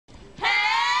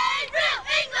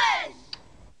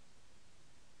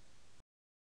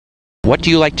What do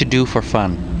you like to do for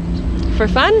fun? For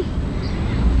fun?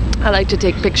 I like to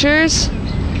take pictures.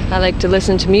 I like to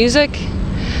listen to music.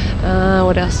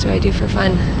 What else do I do for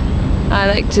fun? I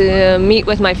like to meet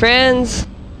with my friends.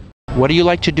 What do you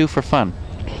like to do for fun?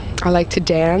 I like to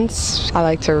dance. I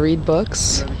like to read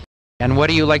books. And what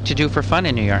do you like to do for fun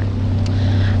in New York?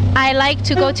 I like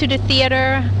to go to the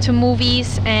theater, to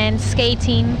movies, and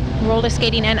skating, roller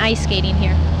skating and ice skating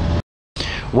here.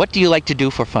 What do you like to do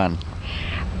for fun?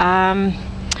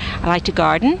 I like to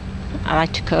garden. I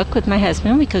like to cook with my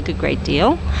husband. We cook a great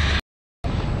deal.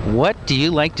 What do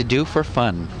you like to do for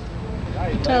fun?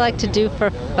 What do I like to do for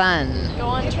fun? Go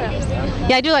on trips.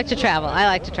 Yeah, I do like to travel. I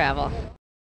like to travel.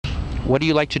 What do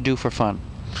you like to do for fun?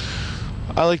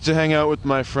 I like to hang out with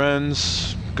my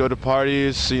friends, go to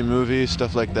parties, see movies,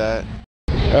 stuff like that.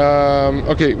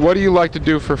 Okay, what do you like to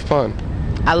do for fun?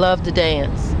 I love to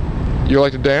dance. You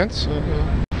like to dance?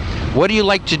 What do you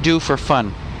like to do for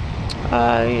fun?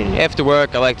 After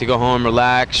work, I like to go home,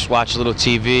 relax, watch a little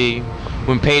TV.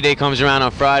 When payday comes around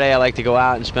on Friday, I like to go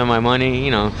out and spend my money,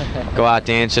 you know, go out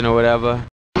dancing or whatever.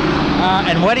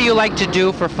 And what do you like to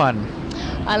do for fun?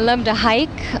 I love to hike.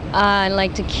 I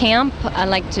like to camp. I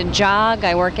like to jog.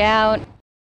 I work out.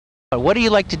 What do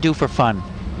you like to do for fun?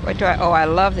 I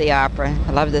love the opera.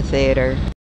 I love the theater.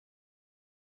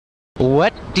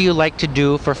 What do you like to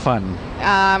do for fun?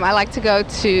 I like to go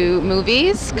to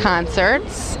movies,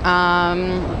 concerts,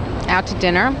 out to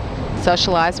dinner,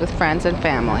 socialize with friends and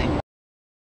family.